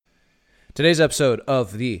Today's episode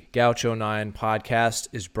of the Gaucho 9 podcast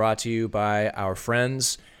is brought to you by our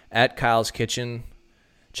friends at Kyle's Kitchen.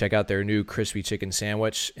 Check out their new crispy chicken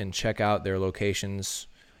sandwich and check out their locations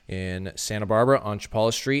in Santa Barbara on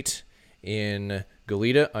Chapala Street, in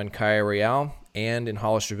Goleta on Calle Real, and in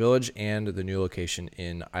Hollister Village, and the new location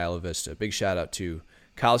in Isla Vista. Big shout out to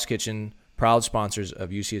Kyle's Kitchen, proud sponsors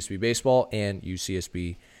of UCSB Baseball and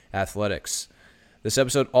UCSB Athletics. This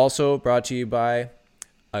episode also brought to you by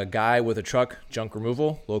A Guy with a Truck Junk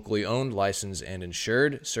Removal, locally owned, licensed, and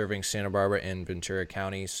insured, serving Santa Barbara and Ventura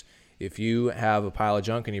counties. If you have a pile of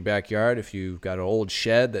junk in your backyard, if you've got an old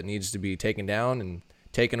shed that needs to be taken down and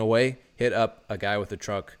taken away, hit up A Guy with a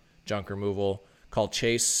Truck Junk Removal. Call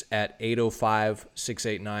Chase at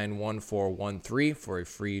 805-689-1413 for a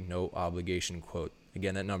free, no-obligation quote.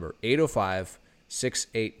 Again, that number,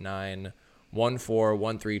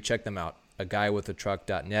 805-689-1413. Check them out,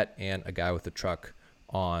 aguywithatruck.net and A Guy with a Truck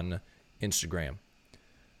on Instagram.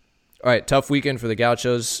 All right, tough weekend for the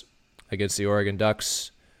Gauchos against the Oregon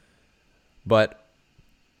Ducks, but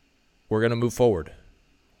we're going to move forward.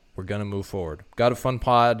 Got a fun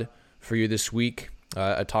pod for you this week.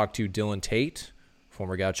 I talked to Dillon Tate,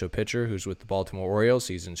 former Gaucho pitcher who's with the Baltimore Orioles.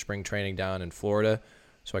 He's in spring training down in Florida,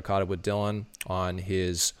 so I caught up with Dillon on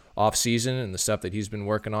his off-season and the stuff that he's been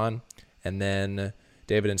working on, and then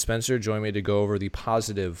David and Spencer joined me to go over the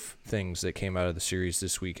positive things that came out of the series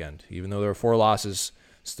this weekend. Even though there were 4 losses,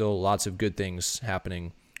 still lots of good things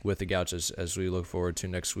happening with the Gauchos as we look forward to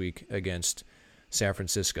next week against San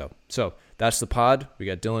Francisco. So that's the pod. We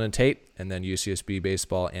got Dillon and Tate, and then UCSB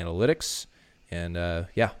Baseball Analytics. And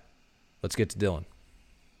let's get to Dillon.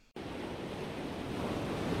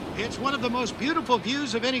 It's one of the most beautiful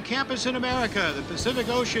views of any campus in America, the Pacific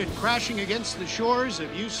Ocean crashing against the shores of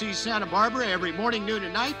UC Santa Barbara every morning, noon,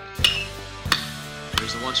 and night.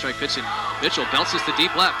 There's the one-strike pitch, and Mitchell belts this to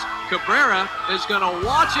deep left. Cabrera is going to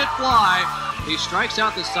watch it fly. He strikes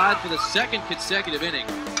out the side for the second consecutive inning,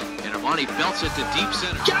 and Armani belts it to deep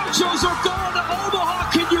center. Gauchos are going to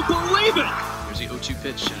Omaha, can you believe it? Here's the 0-2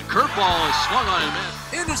 pitch, and a curveball is swung on him.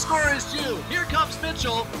 In to score is Jew. Here comes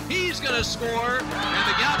Mitchell. He's going to score, and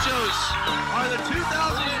the Gauchos are the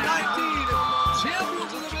 2019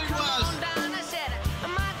 champions of the Big West.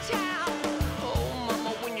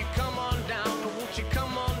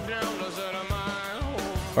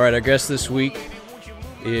 All right, our guest this week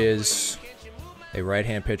is a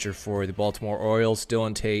right-hand pitcher for the Baltimore Orioles,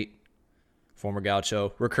 Dillon Tate, former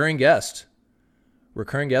Gaucho, recurring guest on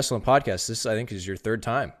the podcast. This, I think, is your 3rd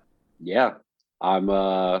time. Yeah, I'm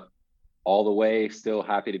all the way still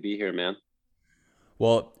happy to be here, man.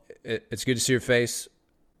 Well, it's good to see your face,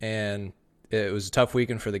 and it was a tough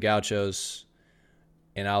weekend for the Gauchos,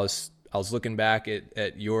 and I was looking back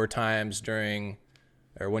at your times during,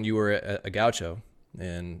 or when you were a Gaucho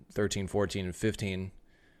in 13, 14, and 15.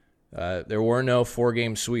 There were no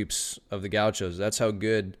 4-game sweeps of the Gauchos. That's how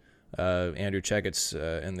good Andrew Chekets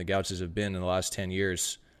and the Gauchos have been in the last 10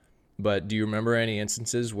 years. But do you remember any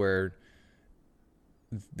instances where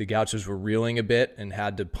the Gauchos were reeling a bit and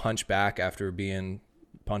had to punch back after being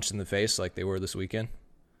punched in the face like they were this weekend?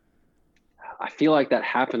 I feel like that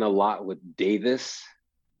happened a lot with Davis.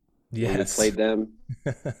 Yes. When we played them.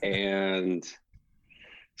 And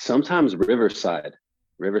sometimes Riverside.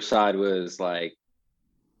 Riverside was like,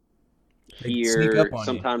 here,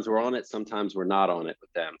 sometimes we're on it, sometimes we're not on it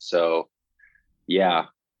with them. So yeah,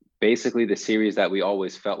 basically the series that we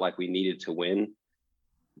always felt like we needed to win,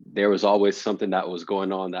 there was always something that was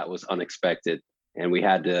going on that was unexpected, and we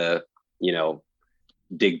had to,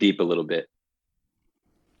 dig deep a little bit.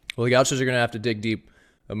 Well, the Gauchos are going to have to dig deep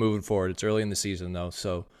moving forward. It's early in the season though,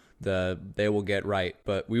 so they will get right.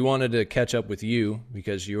 But we wanted to catch up with you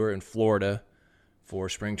because you were in Florida for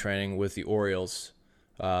spring training with the Orioles.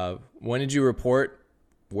 When did you report?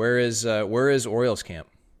 Where is Orioles camp?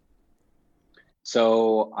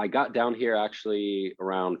 So I got down here actually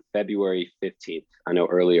around February 15th. I know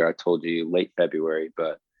earlier I told you late February,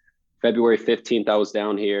 but February 15th I was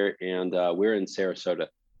down here, and we're in Sarasota.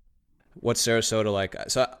 What's Sarasota like?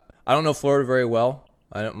 So I don't know Florida very well.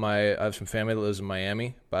 I have some family that lives in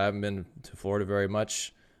Miami, but I haven't been to Florida very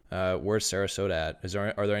much. Where's Sarasota at?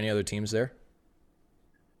 Are there any other teams there?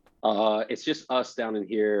 It's just us down in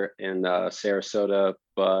here in Sarasota,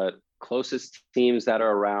 but closest teams that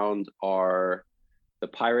are around are the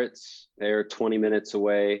Pirates. They're 20 minutes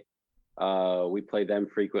away. We play them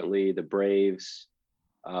frequently. The Braves,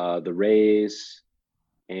 the Rays,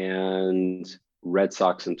 and Red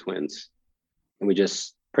Sox and Twins. And we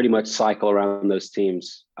just pretty much cycle around those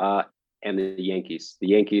teams. And the Yankees. The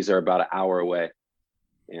Yankees are about an hour away.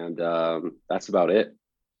 And that's about it.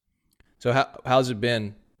 So how's it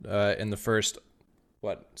been in the first,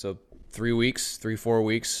 3-4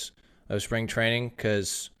 weeks of spring training?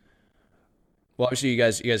 Because, well, obviously you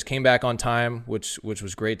guys came back on time, which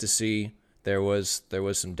was great to see. There was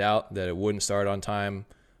some doubt that it wouldn't start on time.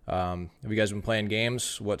 Have you guys been playing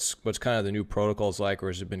games? What's kind of the new protocols like, or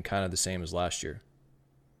has it been kind of the same as last year?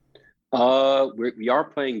 We are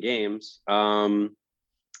playing games,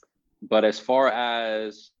 but as far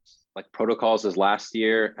as like protocols as last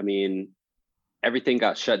year, I mean, everything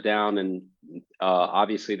got shut down, and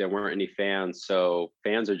obviously there weren't any fans, so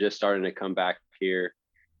fans are just starting to come back here,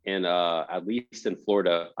 and at least in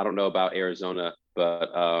Florida. I don't know about Arizona, but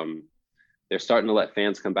they're starting to let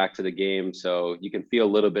fans come back to the game, so you can feel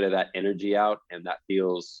a little bit of that energy out, and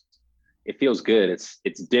it feels good.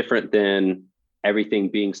 It's different than everything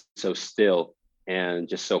being so still and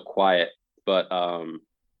just so quiet. But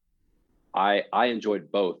I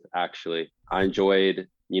enjoyed both, actually. I enjoyed,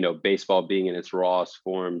 baseball being in its rawest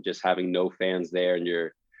form, just having no fans there, and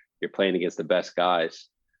you're playing against the best guys.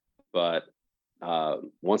 But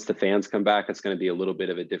once the fans come back, it's going to be a little bit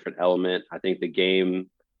of a different element. I think the game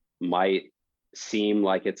might seem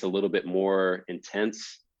like it's a little bit more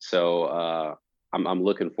intense. So I'm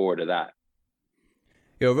looking forward to that.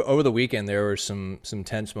 Over the weekend, there were some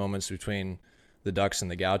tense moments between the Ducks and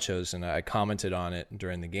the Gauchos, and I commented on it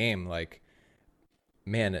during the game. Like,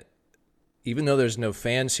 man, even though there's no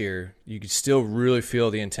fans here, you could still really feel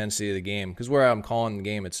the intensity of the game. Because where I'm calling the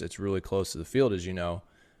game, it's really close to the field, as you know.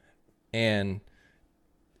 And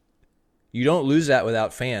you don't lose that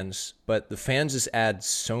without fans, but the fans just add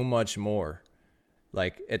so much more.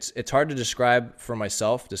 Like, it's hard to describe for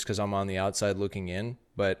myself just because I'm on the outside looking in,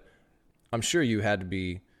 but I'm sure you have to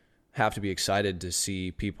be excited to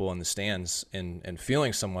see people in the stands and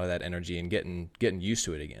feeling somewhat of that energy and getting used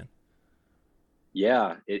to it again.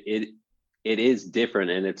 Yeah, it is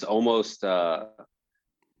different, and it's almost one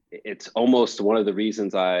of the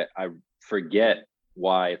reasons I forget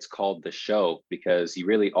why it's called the show, because you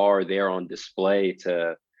really are there on display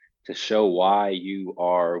to show why you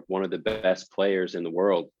are one of the best players in the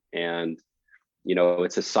world. And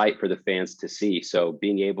it's a sight for the fans to see. So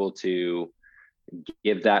being able to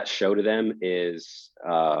give that show to them is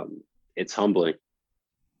it's humbling.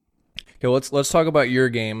 Okay, let's talk about your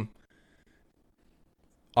game.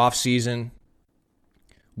 Off season,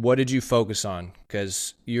 what did you focus on?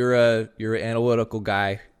 Because you're an analytical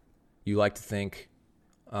guy. You like to think.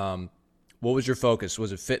 What was your focus?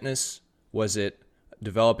 Was it fitness? Was it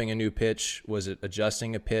developing a new pitch? Was it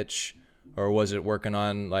adjusting a pitch? Or was it working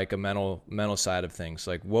on like a mental side of things?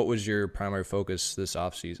 Like, what was your primary focus this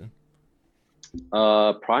off season?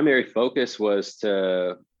 Primary focus was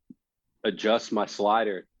to adjust my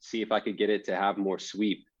slider, see if I could get it to have more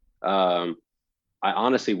sweep. I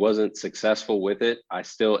honestly wasn't successful with it. I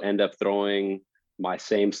still end up throwing my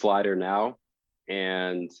same slider now.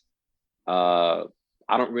 And I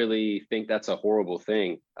don't really think that's a horrible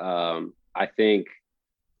thing. I think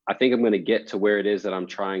I'm going to get to where it is that I'm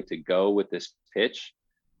trying to go with this pitch.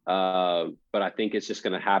 But I think it's just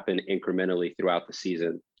going to happen incrementally throughout the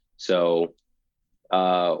season. So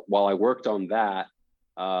while I worked on that,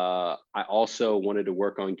 I also wanted to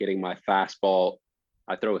work on getting my fastball.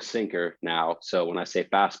 I throw a sinker now. So when I say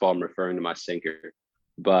fastball, I'm referring to my sinker.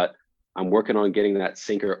 But I'm working on getting that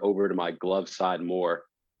sinker over to my glove side more,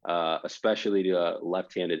 especially to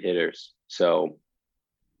left-handed hitters. So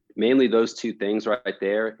mainly those two things right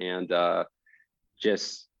there, and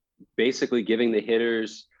just basically giving the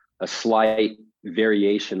hitters a slight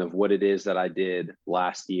variation of what it is that I did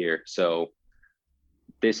last year. So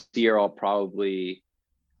this year I'll probably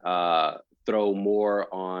throw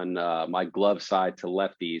more on my glove side to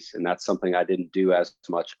lefties, and that's something I didn't do as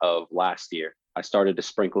much of last year. I started to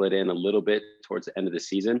sprinkle it in a little bit towards the end of the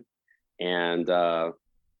season, and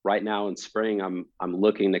right now in spring, I'm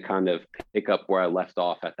looking to kind of pick up where I left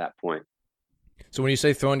off at that point. So when you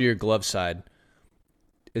say throwing to your glove side,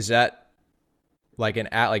 is that like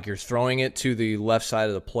like you're throwing it to the left side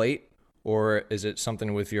of the plate, or is it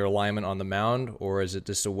something with your alignment on the mound, or is it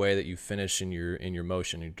just a way that you finish in your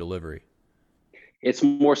motion, your delivery? It's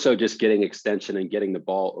more so just getting extension and getting the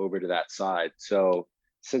ball over to that side. So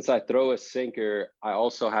since I throw a sinker, I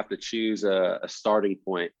also have to choose a starting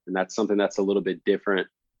point, and that's something that's a little bit different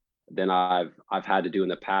than I've had to do in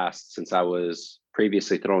the past, since I was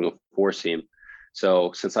previously throwing a four seam.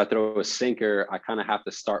 So since I throw a sinker, I kind of have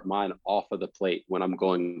to start mine off of the plate when I'm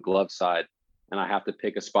going glove side, and I have to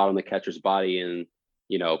pick a spot on the catcher's body and,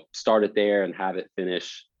 start it there and have it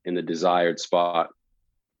finish in the desired spot.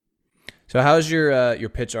 So how's your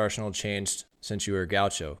pitch arsenal changed since you were a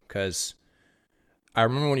Gaucho? Because I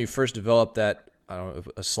remember when you first developed that, I don't know,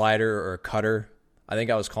 a slider or a cutter, I think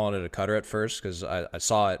I was calling it a cutter at first because I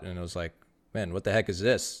saw it and it was like, man, what the heck is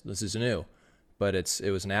this? This is new, but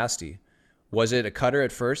it was nasty. Was it a cutter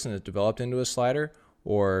at first and it developed into a slider,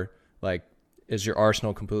 or like is your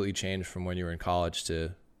arsenal completely changed from when you were in college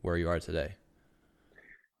to where you are today?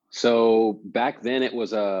 So back then it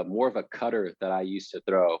was more of a cutter that I used to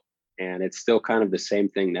throw, and it's still kind of the same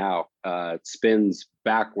thing now. It spins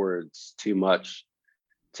backwards too much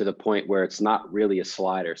to the point where it's not really a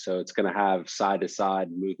slider. So it's going to have side to side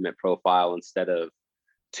movement profile instead of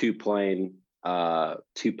two plane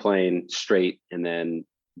straight and then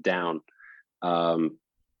down.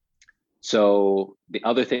 So the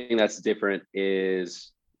other thing that's different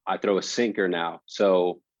is I throw a sinker now.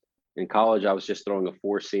 So in college, I was just throwing a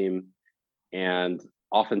four seam, and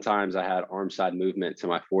oftentimes I had arm side movement to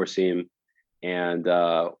my four seam, and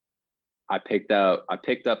I picked up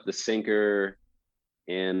the sinker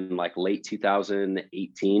in like late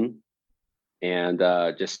 2018, and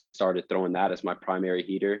just started throwing that as my primary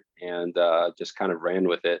heater, and just kind of ran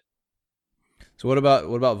with it. So what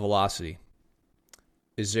about velocity?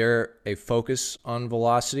 Is there a focus on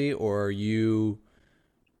velocity, or are you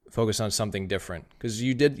focus on something different? Because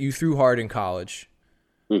you threw hard in college,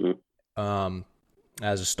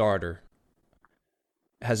 as a starter.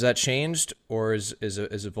 Has that changed, or is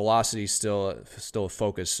a velocity still a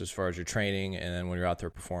focus as far as your training and then when you're out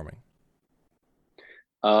there performing?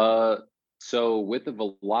 So with the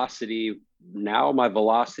velocity now, my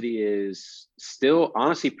velocity is still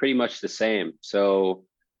honestly pretty much the same. So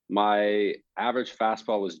my average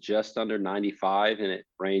fastball was just under 95, and it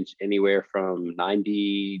ranged anywhere from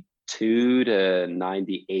 92 to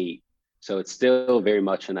 98. So it's still very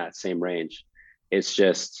much in that same range. It's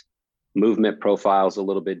just movement profiles a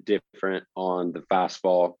little bit different on the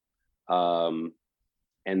fastball. And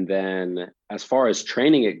then as far as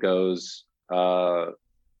training it goes,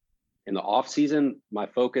 in the off season, my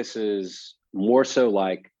focus is more so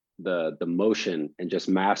like the motion and just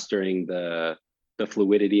mastering the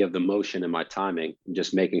fluidity of the motion and my timing, and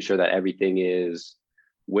just making sure that everything is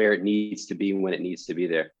where it needs to be when it needs to be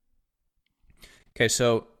there. Okay,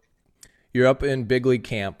 so you're up in big league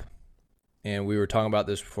camp, and we were talking about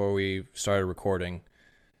this before we started recording,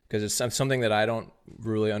 because it's something that I don't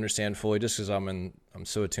really understand fully, just because I'm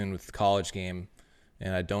so attuned with the college game,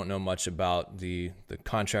 and I don't know much about the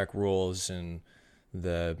contract rules and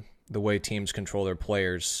the way teams control their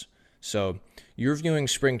players. So you're viewing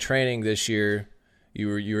spring training this year.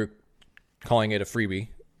 You're calling it a freebie,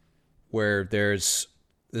 where there's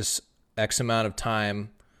this X amount of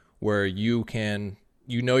time where you're going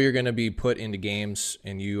to be put into games,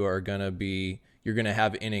 and you're going to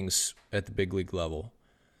have innings at the big league level.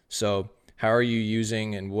 So how are you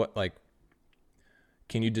using, and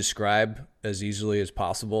can you describe as easily as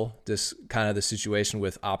possible this kind of the situation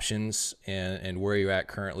with options and where you're at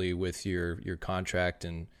currently with your contract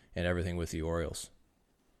and everything with the Orioles?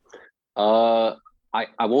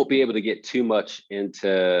 I won't be able to get too much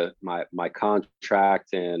into my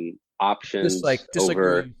contract and options. Just like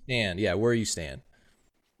where you stand. Yeah, where you stand.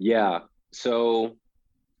 Yeah. So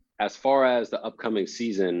as far as the upcoming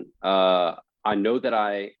season, I know that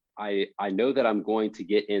I know that I'm going to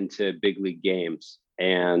get into big league games,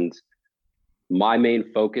 and my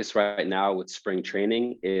main focus right now with spring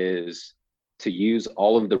training is to use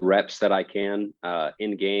all of the reps that I can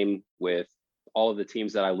in game with all of the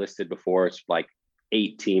teams that I listed before. It's like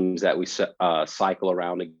 8 teams that we cycle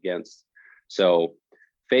around against. So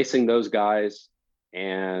facing those guys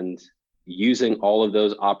and using all of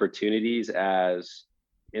those opportunities as,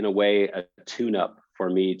 in a way, a tune-up for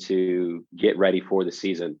me to get ready for the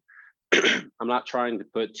season. I'm not trying to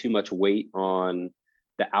put too much weight on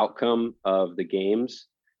the outcome of the games.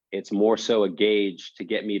 It's more so a gauge to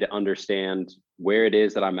get me to understand where it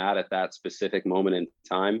is that I'm at that specific moment in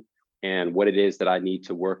time, and what it is that I need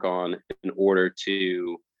to work on in order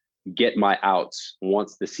to get my outs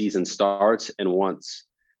once the season starts, and once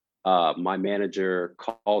my manager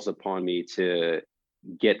calls upon me to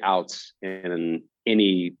get outs in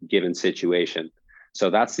any given situation. So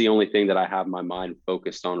that's the only thing that I have my mind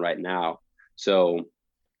focused on right now. So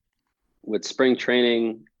with spring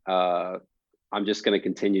training, I'm just going to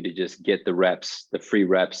continue to just get the reps, the free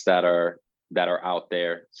reps that are out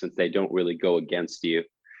there, since they don't really go against you.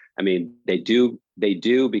 I mean, they do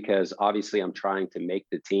because obviously I'm trying to make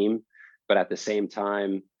the team, but at the same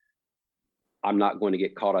time, I'm not going to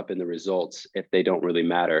get caught up in the results if they don't really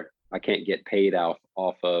matter. I can't get paid off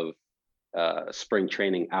of spring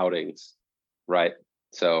training outings, right?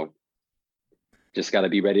 So just got to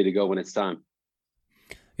be ready to go when it's time.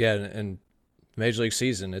 Yeah, and Major League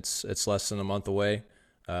season, it's less than a month away.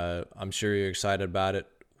 I'm sure you're excited about it.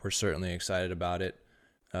 we're certainly excited about it.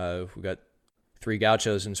 We've got 3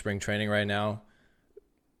 Gauchos in spring training right now.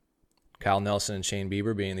 Kyle Nelson and Shane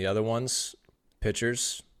Bieber being the other ones,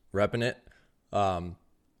 pitchers, repping it.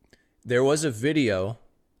 There was a video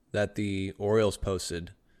that the Orioles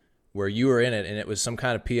posted where you were in it, and it was some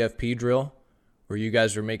kind of PFP drill where you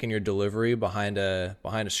guys were making your delivery behind a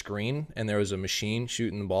screen, and there was a machine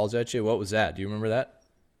shooting the balls at you. What was that? Do you remember that?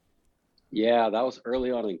 Yeah, that was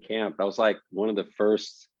early on in camp. That was like one of the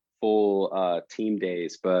first full team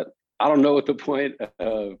days, but I don't know what the point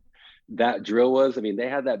of that drill was. I mean, they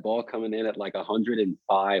had that ball coming in at like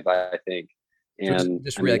 105, I think. And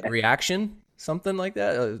just reaction, something like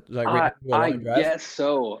that? I guess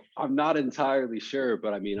so. I'm not entirely sure,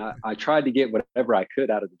 but I mean, I tried to get whatever I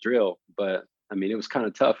could out of the drill, but I mean, it was kind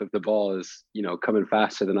of tough if the ball is, coming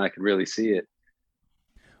faster than I could really see it.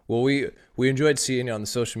 Well, we enjoyed seeing you on the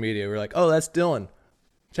social media. We're like, oh, that's Dillon.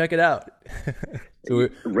 Check it out. So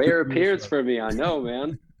rare appearance for me. I know,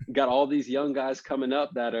 man. Got all these young guys coming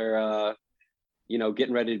up that are,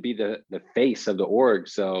 getting ready to be the face of the org.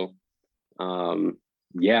 So,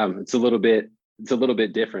 yeah, it's a little bit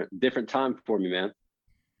different time for me, man.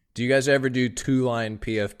 Do you guys ever do 2-line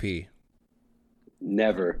PFP?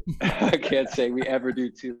 Never. I can't say we ever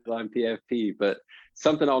do 2-line PFP, but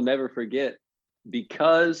something I'll never forget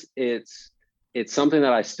because it's something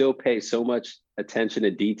that I still pay so much attention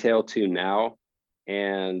to detail to now.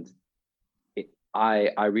 And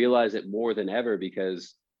I realize it more than ever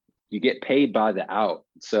because you get paid by the out.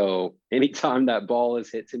 So anytime that ball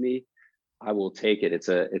is hit to me, I will take it. It's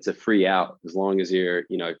a free out as long as you're,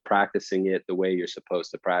 practicing it the way you're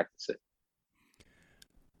supposed to practice it.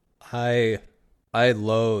 I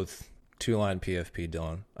loathe 2-line PFP,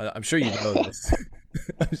 Dillon. I'm sure you know this.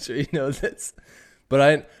 I'm sure you know this.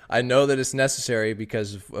 But I know that it's necessary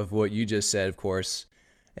because of what you just said, of course.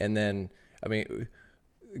 And then, I mean,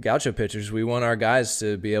 Gaucho pitchers, we want our guys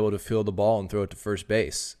to be able to field the ball and throw it to first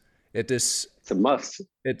base. It's a must.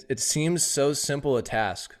 It seems so simple a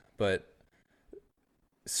task, but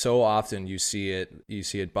so often you see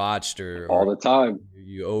it botched or all the time.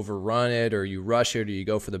 You overrun it or you rush it or you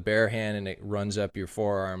go for the bare hand and it runs up your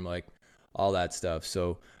forearm, like all that stuff.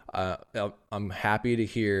 So I'm happy to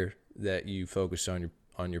hear that you focused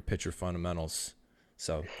on your pitcher fundamentals.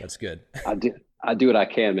 So that's good. I do what I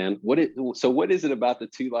can, man. What is it about the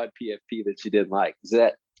 2-line PFP that you didn't like? Is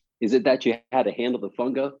it that you had to handle the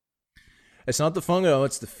fungo? It's not the fungo,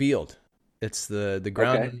 it's the field. It's the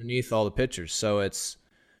ground underneath all the pitchers. So it's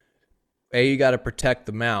you got to protect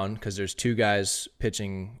the mound because there's 2 guys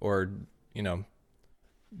pitching or,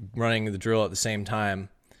 running the drill at the same time.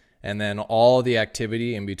 And then all the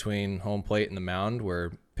activity in between home plate and the mound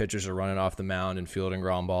where pitchers are running off the mound and fielding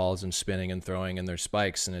ground balls and spinning and throwing in their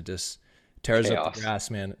spikes. And it just tears up the grass,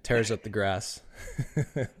 man. It tears up the grass.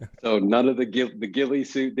 So none of the ghillie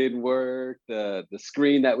suit didn't work. The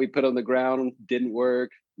screen that we put on the ground didn't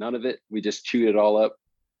work. None of it. We just chewed it all up.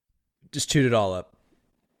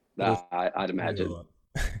 I'd imagine.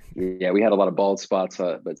 Yeah, we had a lot of bald spots,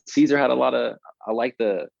 but Caesar had a lot of. I like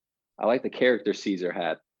the character Caesar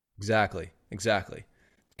had. Exactly.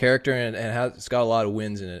 Character and it's got a lot of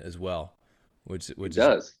wins in it as well, which it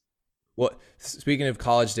does. Well, speaking of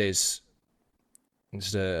college days,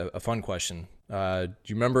 just a fun question. Do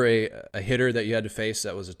you remember a hitter that you had to face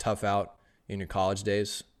that was a tough out in your college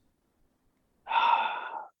days?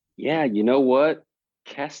 Yeah, you know what?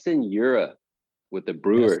 Keston Ura with the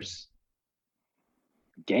Brewers.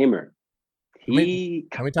 Gamer. He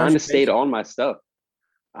kind of stayed on my stuff.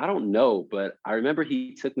 I don't know, but I remember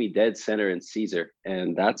he took me dead center in Caesar,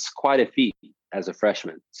 and that's quite a feat as a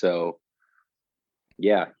freshman. So,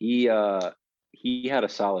 yeah, he had a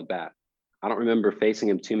solid bat. I don't remember facing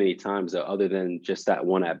him too many times, though, other than just that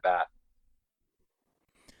one at bat.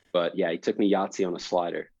 But, yeah, he took me Yahtzee on a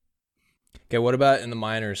slider. Okay, what about in the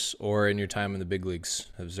minors or in your time in the big leagues?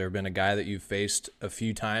 Has there been a guy that you've faced a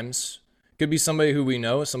few times? Could be somebody who we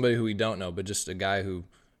know, somebody who we don't know, but just a guy who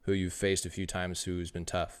you've faced a few times who's been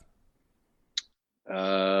tough.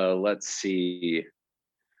 Let's see.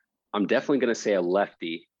 I'm definitely going to say a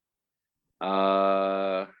lefty.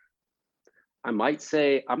 I might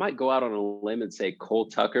go out on a limb and say Cole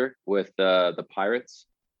Tucker with the Pirates.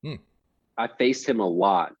 I faced him a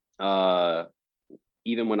lot,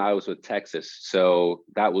 even when I was with Texas. So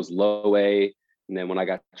that was low A. And then when I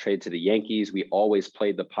got traded to the Yankees, we always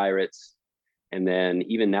played the Pirates. And then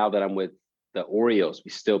even now that I'm with the Orioles,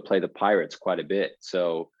 we still play the Pirates quite a bit.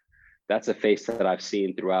 So that's a face that I've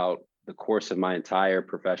seen throughout the course of my entire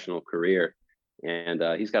professional career. And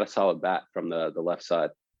he's got a solid bat from the left side.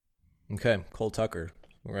 Okay, Cole Tucker.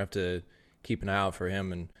 We're going to have to keep an eye out for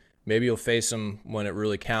him. And maybe you'll face them when it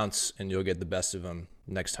really counts, and you'll get the best of them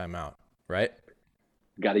next time out, right?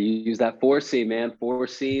 Got to use that four seam, man. Four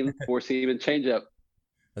seam, and change up.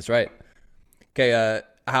 That's right. Okay,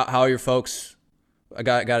 how are your folks? I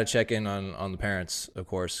got to check in on the parents, of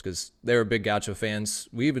course, because they were big Gaucho fans.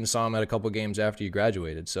 We even saw them at a couple of games after you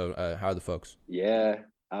graduated. So how are the folks? Yeah,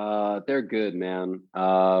 they're good, man.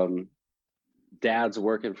 Dad's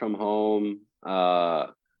working from home.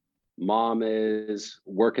 Mom is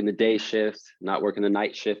working the day shift, not working the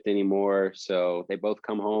night shift anymore. So they both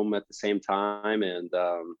come home at the same time, and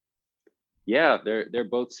yeah, they're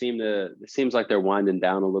both it seems like they're winding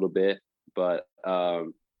down a little bit, but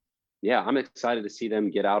yeah, I'm excited to see them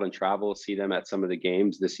get out and travel, see them at some of the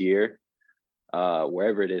games this year,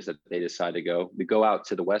 wherever it is that they decide to go. We go out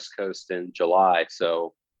to the West Coast in July,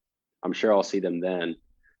 so I'm sure I'll see them then.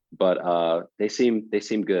 But they seem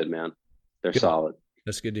good, man. They're Good. solid.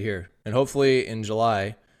 That's good to hear. And hopefully in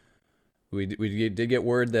July, we did get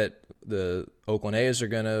word that the Oakland A's are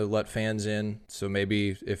going to let fans in. So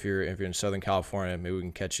maybe if you're in Southern California, maybe we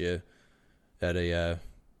can catch you at a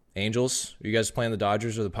Angels. Are you guys playing the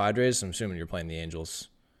Dodgers or the Padres? I'm assuming you're playing the Angels.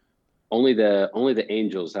 Only the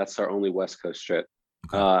Angels. That's our only West Coast trip.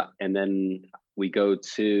 Okay. And then we go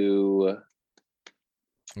to.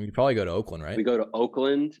 You probably go to Oakland, right? We go to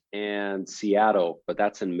Oakland and Seattle, but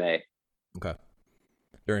that's in May. Okay.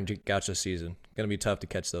 During Gaucho season, gonna be tough to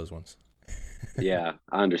catch those ones. Yeah,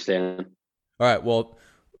 I understand. All right. Well,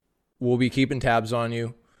 we'll be keeping tabs on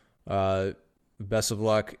you. Best of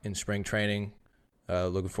luck in spring training.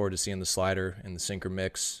 Looking forward to seeing the slider and the sinker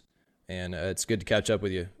mix. And it's good to catch up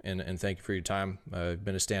with you. And thank you for your time. I've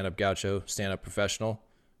been a stand-up Gaucho, stand-up professional.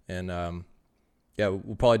 And, yeah,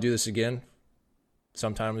 we'll probably do this again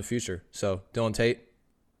sometime in the future. So, Dillon Tate,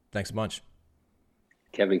 thanks a bunch.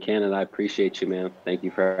 Kevin Cannon, I appreciate you, man. Thank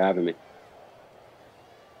you for having me.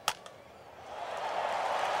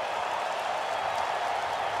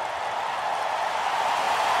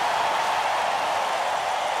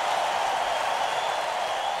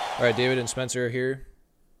 All right, David and Spencer are here.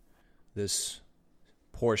 This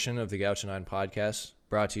portion of the Gaucho 9 podcast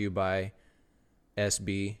brought to you by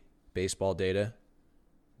SB Baseball Data,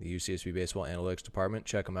 the UCSB Baseball Analytics Department.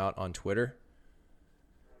 Check them out on Twitter.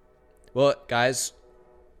 Well, guys,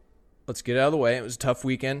 let's get it out of the way. It was a tough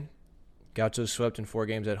weekend. Gauchos swept in 4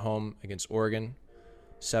 games at home against Oregon.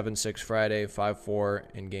 7-6 Friday,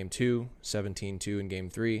 5-4 in Game 2, 17-2 in Game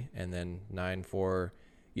 3, and then 9-4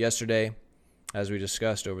 yesterday. As we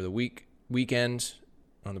discussed over the weekend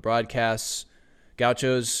on the broadcasts,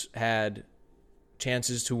 Gauchos had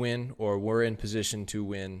chances to win or were in position to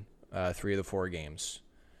win 3 of the 4 games.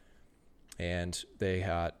 And they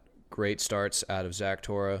had great starts out of Zach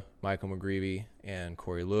Torra, Michael McGreevy, and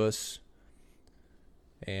Corey Lewis.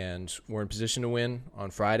 And we're in position to win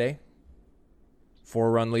on Friday.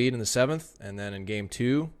 4-run lead in the 7th, and then in Game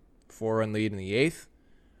 2, 4-run lead in the 8th.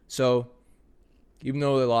 So even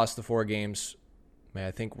though they lost the 4 games, man,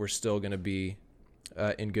 I think we're still going to be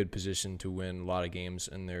in good position to win a lot of games,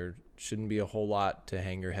 and there shouldn't be a whole lot to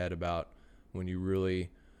hang your head about when you really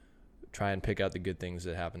try and pick out the good things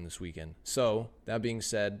that happened this weekend. So, that being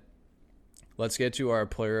said, let's get to our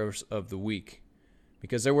players of the week,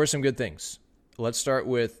 because there were some good things. Let's start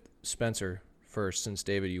with Spencer first, since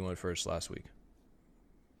David, you went first last week.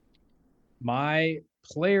 My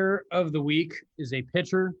player of the week is a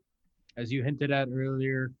pitcher. As you hinted at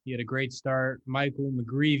earlier, he had a great start. Michael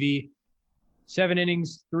McGreevy, 7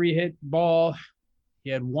 innings, 3 hit ball. He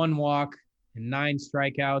had 1 walk and 9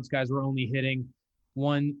 strikeouts. Guys were only hitting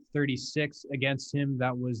 136 against him.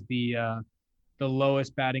 That was the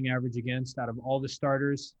lowest batting average against out of all the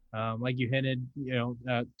starters. Like you hinted,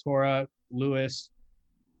 Torra, Lewis,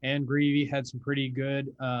 and Greevy had some pretty good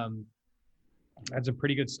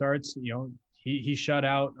starts. He shut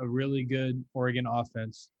out a really good Oregon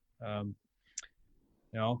offense.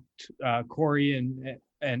 Corey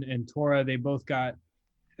and Torra, they both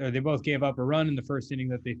gave up a run in the first inning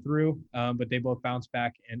that they threw, but they both bounced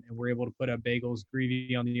back and were able to put up bagels.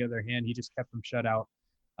 Greevy, on the other hand, he just kept them shut out.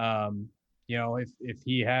 If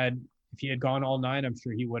he had gone all 9, I'm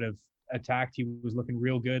sure he would have attacked. He was looking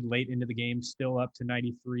real good late into the game, still up to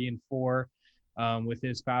 93-4 with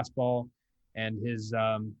his fastball, and his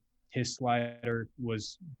slider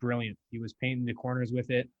was brilliant. He was painting the corners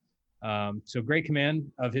with it. So great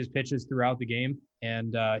command of his pitches throughout the game,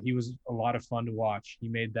 and he was a lot of fun to watch. He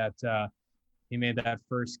made that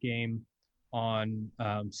first game on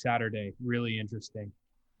Saturday really interesting.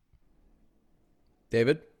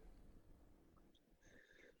 David?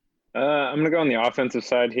 I'm going to go on the offensive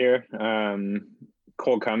side here.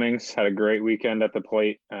 Cole Cummings had a great weekend at the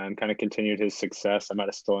plate and kind of continued his success. I might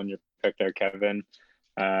have stolen your pick there, Kevin.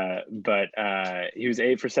 But he was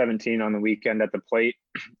 8 for 17 on the weekend at the plate,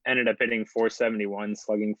 ended up hitting 471,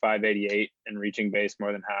 slugging 588, and reaching base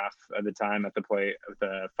more than half of the time at the plate with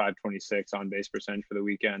a 526 on base percentage for the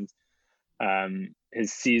weekend.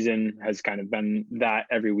 His season has kind of been that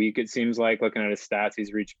every week, it seems like. Looking at his stats,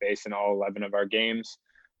 he's reached base in all 11 of our games.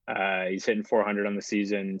 He's hitting 400 on the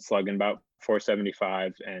season, slugging about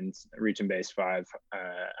 475, and reaching base 5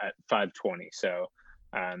 at 520. So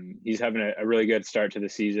he's having a really good start to the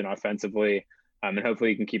season offensively, and hopefully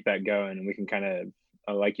he can keep that going, and we can kind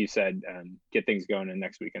of, like you said, get things going in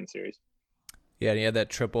next weekend series. Yeah, and he had that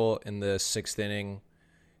triple in the 6th inning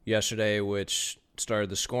yesterday, which started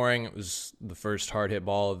the scoring. It was the first hard hit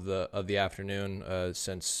ball of the afternoon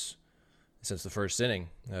since the first inning.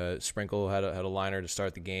 Sprinkle had a liner to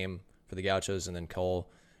start the game for the Gauchos, and then Cole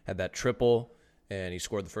had that triple, and he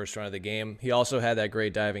scored the first run of the game. He also had that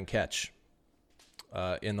great diving catch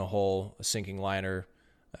in the hole, a sinking liner,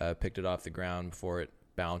 picked it off the ground before it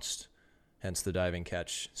bounced, hence the diving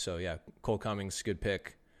catch. So yeah, Cole Cummings, good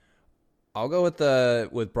pick. I'll go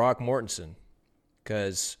with Brock Mortensen,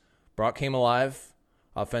 because Brock came alive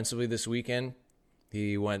offensively this weekend.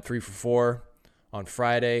 He went 3 for 4 on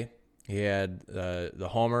Friday. He had the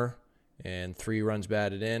homer and 3 runs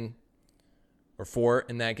batted in, or 4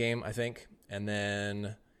 in that game, I think. And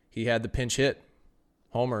then he had the pinch hit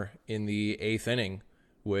homer in the 8th inning,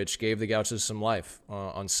 which gave the Gauchos some life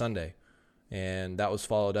on Sunday. And that was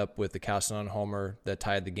followed up with the Castanon homer that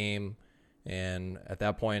tied the game. And at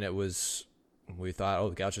that point, we thought,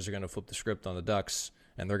 the Gauchos are going to flip the script on the Ducks,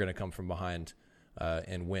 and they're going to come from behind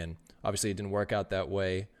and win. Obviously, it didn't work out that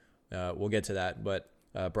way. We'll get to that. But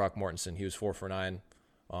Brock Mortensen, he was 4 for 9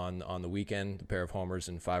 on the weekend, a pair of homers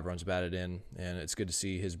and 5 runs batted in. And it's good to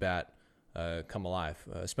see his bat come alive,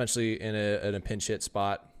 especially in a pinch hit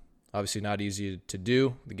spot. Obviously not easy to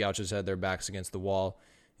do. The Gauchos had their backs against the wall,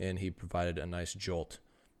 and he provided a nice jolt.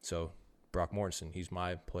 So Brock Mortensen, he's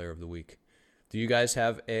my player of the week. Do you guys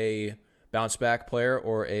have a bounce back player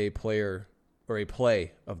or a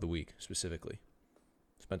play of the week specifically?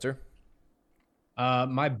 Spencer?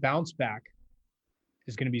 My bounce back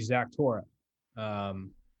is going to be Zach Torra.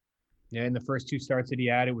 In the first 2 starts that he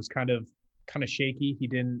had, it was kind of shaky. He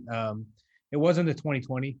didn't. It wasn't the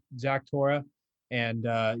 2020 Zach Torra, and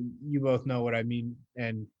you both know what I mean,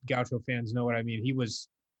 and Gaucho fans know what I mean.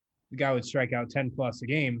 The guy would strike out 10 plus a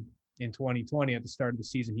game in 2020 at the start of the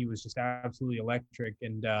season. He was just absolutely electric,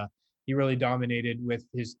 and he really dominated with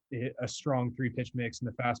a strong 3-pitch mix in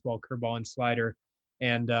the fastball, curveball, and slider.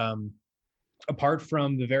 And apart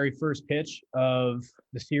from the very first pitch of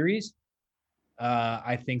the series,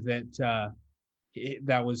 I think that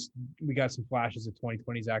we got some flashes of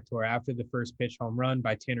 2020 Zach Torra after the first pitch home run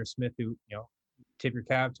by Tanner Smith, who, tip your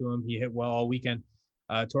cap to him. He hit well all weekend.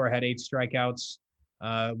 Torra had 8 strikeouts,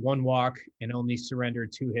 1 walk, and only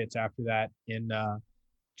surrendered 2 hits after that in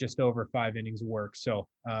just over 5 innings of work. So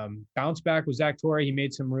bounce back with Zach Torra. He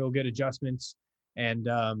made some real good adjustments, and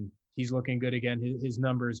he's looking good again. His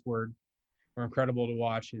numbers were incredible to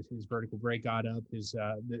watch. His vertical break got up. His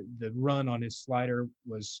the run on his slider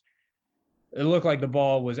it looked like the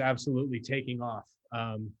ball was absolutely taking off.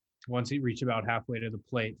 Once he reached about halfway to the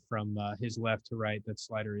plate from his left to right, that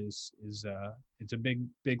slider is it's a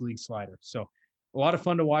big league slider. So a lot of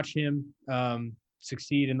fun to watch him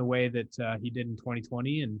succeed in the way that he did in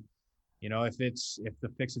 2020. And if the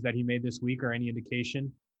fixes that he made this week are any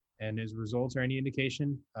indication, and his results are any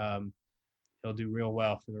indication, he'll do real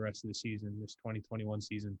well for the rest of the season, this 2021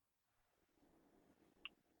 season.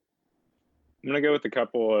 I'm going to go with a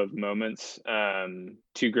couple of moments.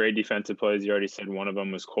 2 great defensive plays. You already said one of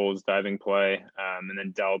them was Cole's diving play, and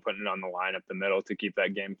then Dell putting it on the line up the middle to keep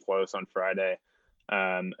that game close on Friday.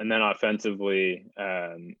 And then offensively,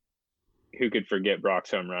 who could forget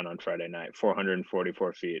Brock's home run on Friday night,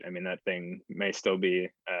 444 feet. I mean, that thing may still be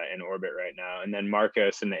in orbit right now. And then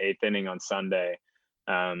Marcos in the 8th inning on Sunday,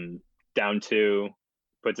 down 2,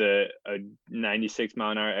 puts a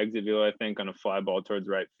 96-mile-an-hour exit velo, I think, on a fly ball towards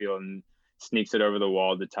right field, and sneaks it over the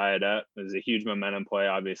wall to tie it up. It was a huge momentum play,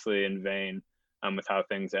 obviously in vain with how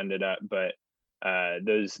things ended up. But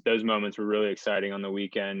those moments were really exciting on the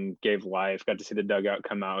weekend, gave life, got to see the dugout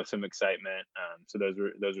come out with some excitement. So those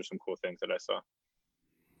were some cool things that I saw.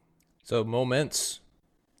 So moments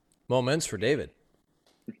for David.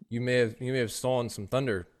 You may have stolen some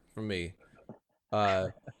thunder from me.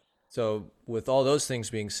 So with all those things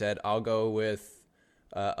being said, I'll go with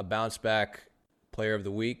a bounce back player of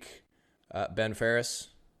the week. Ben Ferris.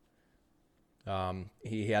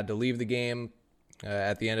 He had to leave the game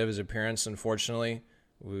at the end of his appearance, unfortunately.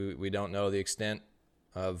 We don't know the extent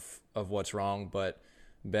of what's wrong, but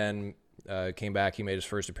Ben came back. He made his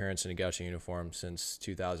first appearance in a Gaucho uniform since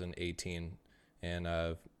 2018, and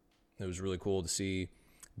it was really cool to see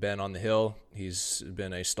Ben on the hill. He's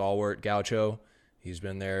been a stalwart Gaucho. He's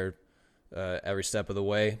been there every step of the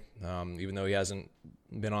way, even though he hasn't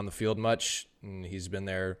been on the field much. And he's been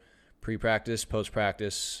there pre-practice,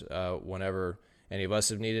 post-practice, whenever any of us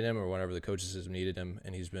have needed him or whenever the coaches have needed him,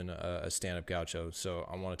 and he's been a stand-up Gaucho. So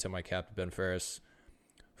I want to tip my cap to Ben Ferris.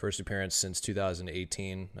 First appearance since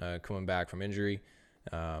 2018, coming back from injury.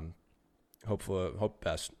 Hope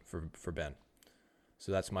best for Ben.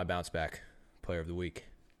 So that's my bounce back player of the week,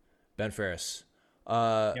 Ben Ferris. We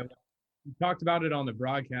talked about it on the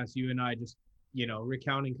broadcast. You and I just,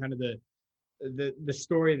 recounting kind of the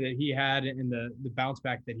story that he had and the bounce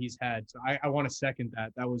back that he's had. So I want to second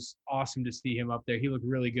that. That was awesome to see him up there. He looked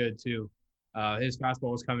really good too. His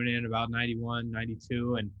fastball was coming in about 91,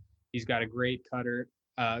 92, and he's got a great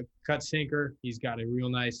cut sinker. He's got a real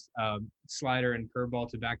nice slider and curveball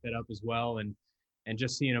to back that up as well. And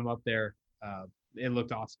just seeing him up there, it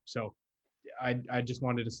looked awesome. So I just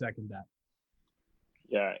wanted to second that.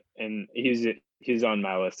 Yeah, and he's on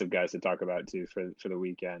my list of guys to talk about too for the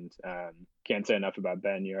weekend. Can't say enough about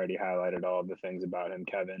Ben. You already highlighted all of the things about him,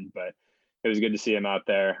 Kevin, but it was good to see him out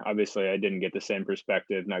there. Obviously, I didn't get the same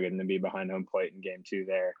perspective, not getting to be behind home plate in game 2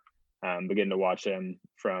 there. But getting to watch him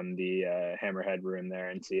from the Hammerhead room there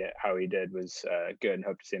and see how he did was good, and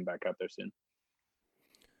hope to see him back out there soon.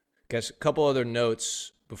 Guys, a couple other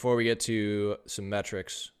notes before we get to some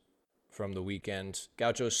metrics from the weekend.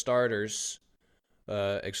 Gaucho starters,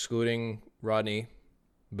 excluding Rodney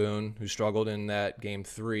Boone, who struggled in that game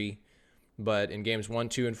 3. But in games 1,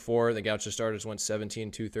 2, and 4, the Gaucho starters went 17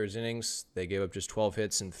 2/3 innings. They gave up just 12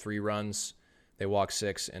 hits and 3 runs. They walked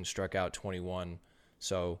 6 and struck out 21.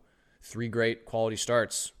 So 3 great quality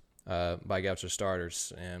starts by Gaucho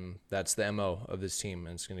starters. And that's the MO of this team,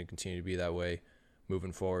 and it's going to continue to be that way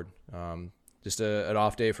moving forward. Just an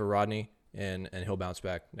off day for Rodney, and he'll bounce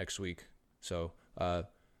back next week. So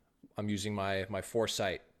I'm using my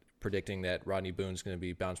foresight, predicting that Rodney Boone's going to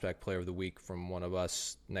be bounce back player of the week from one of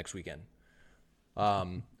us next weekend.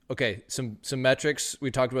 Okay, some metrics.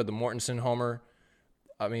 We talked about the Mortensen homer.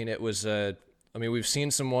 I mean, it was we've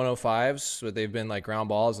seen some 105s, but they've been like ground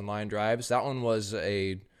balls and line drives. That one was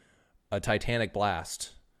a Titanic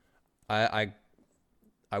blast. I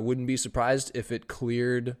wouldn't be surprised if it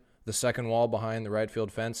cleared the second wall behind the right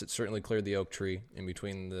field fence. It certainly cleared the oak tree in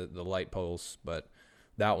between the light poles, but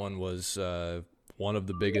that one was one of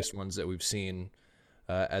the biggest ones that we've seen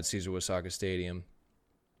at Cesar Wasaka Stadium.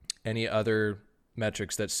 Any other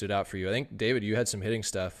metrics that stood out for you? I think, David, you had some hitting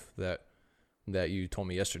stuff that you told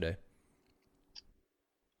me yesterday.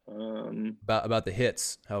 About the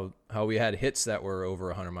hits, how we had hits that were over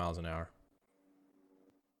 100 miles an hour.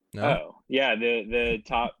 No? Oh, yeah, the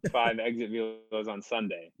top 5 exit velos on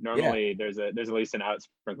Sunday. Normally there's at least an out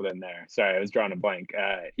sprinkled in there. Sorry, I was drawing a blank.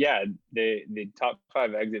 The top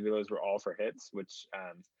 5 exit velos were all for hits, which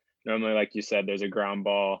normally, like you said, there's a ground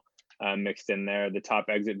ball mixed in there. The top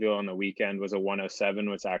exit velo on the weekend was a 107,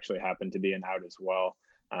 which actually happened to be an out as well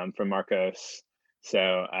from Marcos.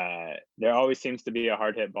 So there always seems to be a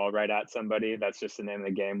hard hit ball right at somebody. That's just the name of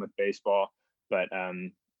the game with baseball. But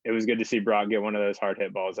it was good to see Brock get one of those hard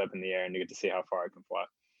hit balls up in the air and to get to see how far it can fly.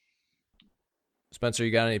 Spencer,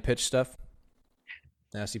 you got any pitch stuff?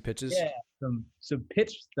 Nasty pitches? Yeah, some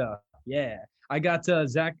pitch stuff. Yeah, I got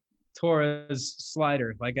Zach Torres'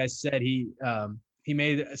 slider. Like I said, he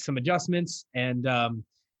made some adjustments, and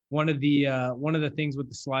one of the things with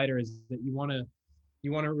the slider is that you want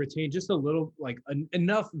to retain just a little,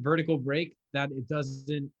 enough vertical break that it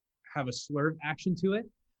doesn't have a slurve action to it.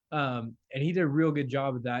 And he did a real good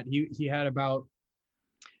job of that. He had about,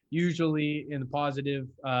 usually in the positive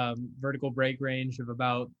vertical break range of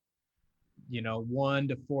about 1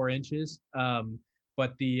 to 4 inches.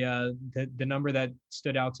 But the number that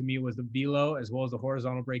stood out to me was the velo as well as the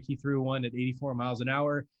horizontal break. He threw one at 84 miles an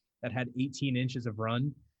hour that had 18 inches of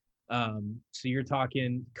run. So you're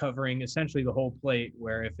talking covering essentially the whole plate,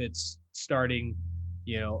 where if it's starting,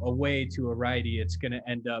 away to a righty, it's going to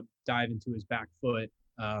end up diving to his back foot.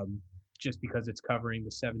 Just because it's covering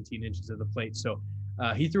the 17 inches of the plate. So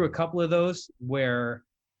he threw a couple of those where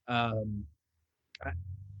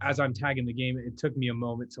as I'm tagging the game, it took me a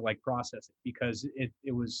moment to process it, because it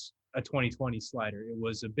was a 2020 slider. It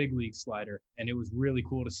was a big league slider, and it was really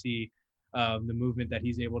cool to see the movement that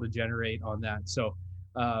he's able to generate on that. So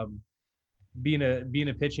being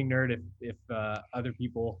a pitching nerd, if other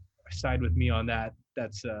people side with me on that,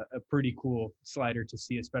 that's a pretty cool slider to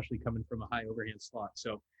see, especially coming from a high overhand slot.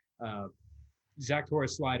 So Zach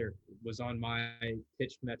Torres slider was on my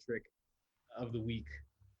pitch metric of the week.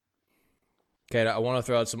 Okay, I want to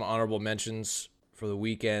throw out some honorable mentions for the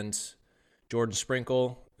weekend. Jordan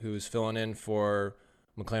Sprinkle, who's filling in for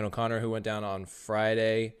McLean O'Connor, who went down on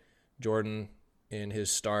Friday. Jordan, in his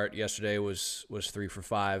start yesterday, was 3 for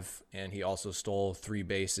 5, and he also stole 3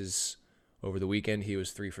 bases over the weekend. He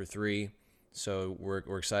was 3 for 3. So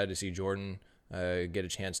we're excited to see Jordan get a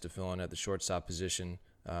chance to fill in at the shortstop position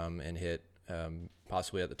and hit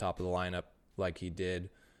possibly at the top of the lineup like he did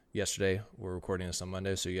yesterday. We're recording this on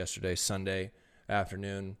Monday, so yesterday, Sunday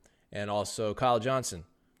afternoon. And also Kyle Johnson,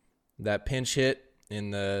 that pinch hit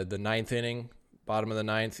in the ninth inning, bottom of the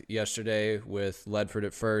ninth yesterday with Ledford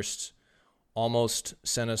at first, almost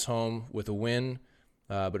sent us home with a win,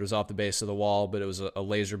 but it was off the base of the wall. But it was a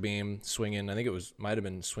laser beam swinging. I think it might have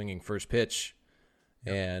been swinging first pitch,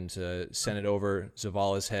 and sent it over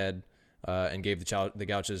Zavala's head and gave the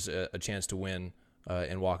Gauchos a chance to win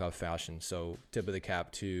in walk-off fashion. So tip of the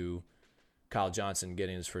cap to Kyle Johnson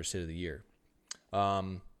getting his first hit of the year.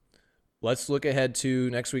 Let's look ahead to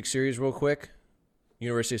next week's series real quick.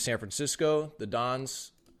 University of San Francisco, the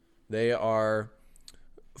Dons, they are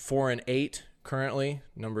 4-8 currently,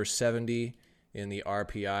 number 70 in the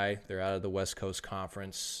RPI. They're out of the West Coast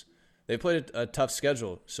Conference. They've played a tough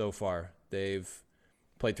schedule so far. They've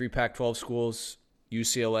played 3 Pac-12 schools,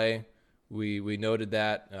 UCLA. We noted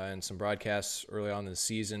that in some broadcasts early on in the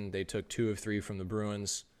season. They took 2 of 3 from the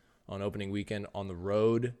Bruins on opening weekend on the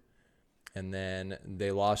road, and then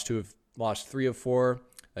they lost 3 of 4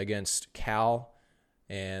 against Cal,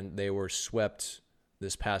 and they were swept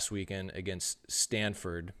this past weekend against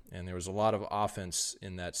Stanford, and there was a lot of offense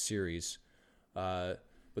in that series. But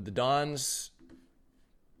the Dons,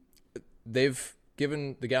 they've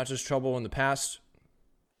given the Gauchos trouble in the past.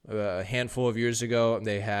 A handful of years ago,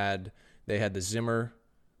 they had the Zimmer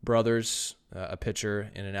brothers, a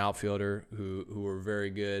pitcher and an outfielder who were very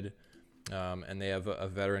good, and they have a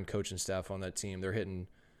veteran coaching staff on that team. They're hitting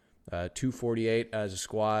 .248 as a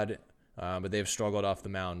squad, but they've struggled off the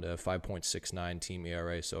mound, a 5.69 team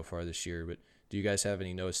ERA so far this year. But do you guys have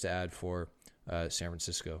any notes to add for San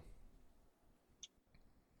Francisco?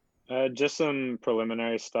 Just some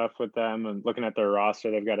preliminary stuff with them. And looking at their roster,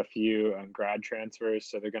 they've got a few grad transfers,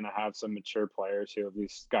 so they're going to have some mature players who at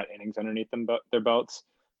least got innings underneath their belts.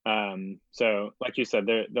 So, like you said,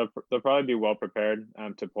 they'll probably be well prepared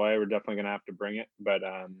to play. We're definitely going to have to bring it, but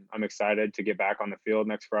I'm excited to get back on the field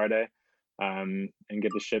next Friday and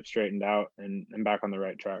get the ship straightened out and back on the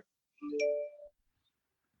right track.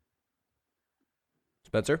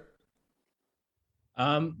 Spencer?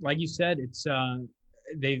 Like you said, it's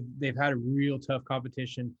they've had a real tough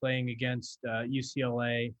competition playing against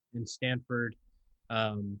UCLA and Stanford,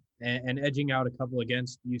 and edging out a couple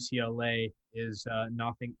against UCLA is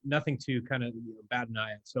nothing to kind of bat an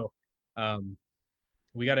eye at. So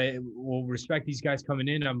we'll respect these guys coming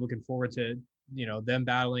in. I'm looking forward to them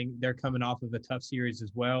battling. They're coming off of a tough series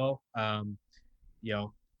as well.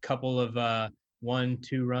 Couple of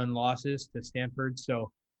 1-2 run losses to Stanford,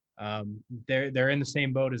 so they're in the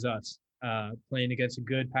same boat as us. Playing against a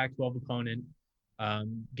good Pac-12 opponent,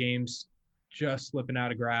 games just slipping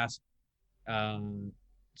out of grasp.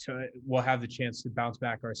 So we'll have the chance to bounce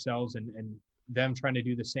back ourselves, and them trying to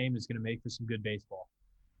do the same is going to make for some good baseball.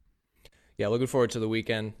 Yeah, looking forward to the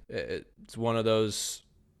weekend. It's one of those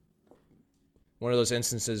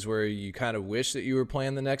instances where you kind of wish that you were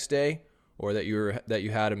playing the next day, or that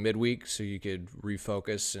you had a midweek so you could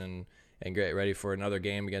refocus and get ready for another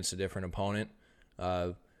game against a different opponent.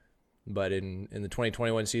 But in the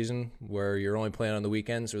 2021 season, where you're only playing on the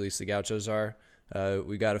weekends, or at least the Gauchos are,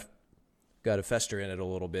 we got to fester in it a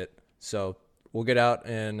little bit. So we'll get out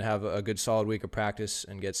and have a good solid week of practice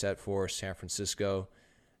and get set for San Francisco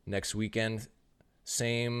next weekend.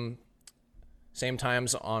 Same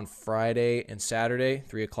times on Friday and Saturday,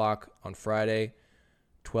 3 o'clock on Friday,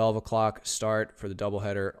 12 o'clock start for the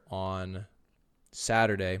doubleheader on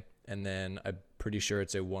Saturday, and then I'm pretty sure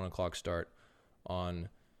it's a 1 o'clock start on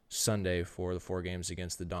Sunday for the 4 games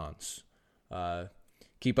against the Dons.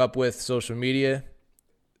 Keep up with social media,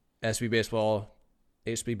 SB Baseball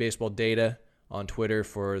Data on Twitter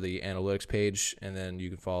for the analytics page, and then you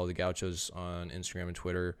can follow the Gauchos on Instagram and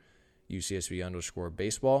Twitter,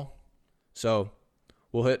 UCSB_baseball. So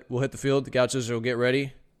we'll hit the field. The Gauchos will get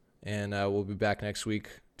ready, and we'll be back next week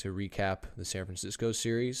to recap the San Francisco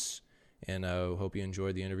series. And I hope you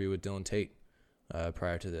enjoyed the interview with Dillon Tate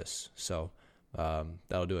prior to this. So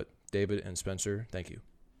that'll do it. David and Spencer, thank you.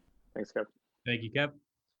 Thanks, Kev. Thank you, Kev.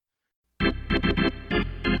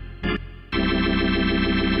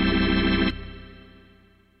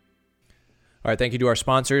 All right, thank you to our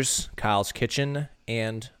sponsors, Kyle's Kitchen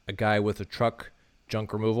and A Guy with a Truck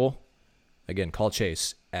Junk Removal. Again, call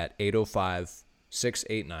Chase at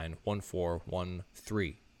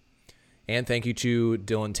 805-689-1413. And thank you to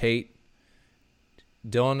Dillon Tate.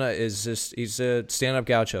 Dillon he's a stand-up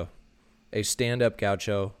gaucho,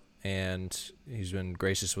 and he's been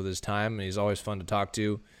gracious with his time, and he's always fun to talk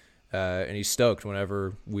to, and he's stoked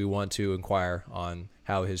whenever we want to inquire on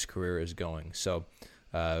how his career is going. So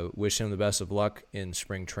wish him the best of luck in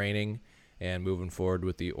spring training and moving forward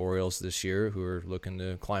with the Orioles this year, who are looking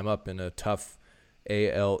to climb up in a tough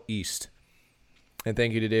AL East. And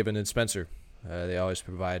thank you to David and Spencer. They always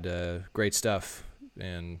provide great stuff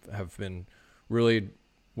and have been really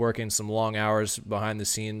working some long hours behind the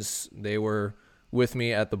scenes. They were with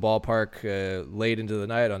me at the ballpark late into the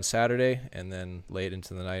night on Saturday and then late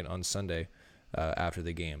into the night on Sunday after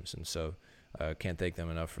the games. And so can't thank them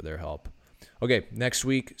enough for their help. Okay, next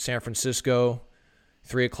week, San Francisco,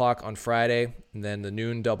 3 o'clock on Friday, and then the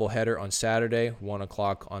noon doubleheader on Saturday, 1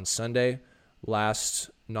 o'clock on Sunday. Last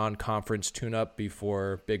non-conference tune-up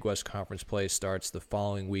before Big West Conference play starts the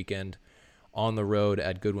following weekend on the road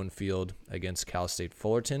at Goodwin Field against Cal State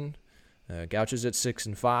Fullerton. Gauchos at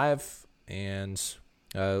 6-5, and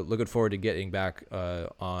looking forward to getting back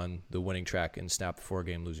on the winning track and snap the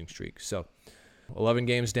 4-game losing streak. So 11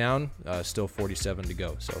 games down, still 47 to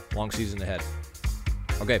go. So long season ahead.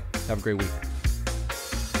 Okay, have a great week.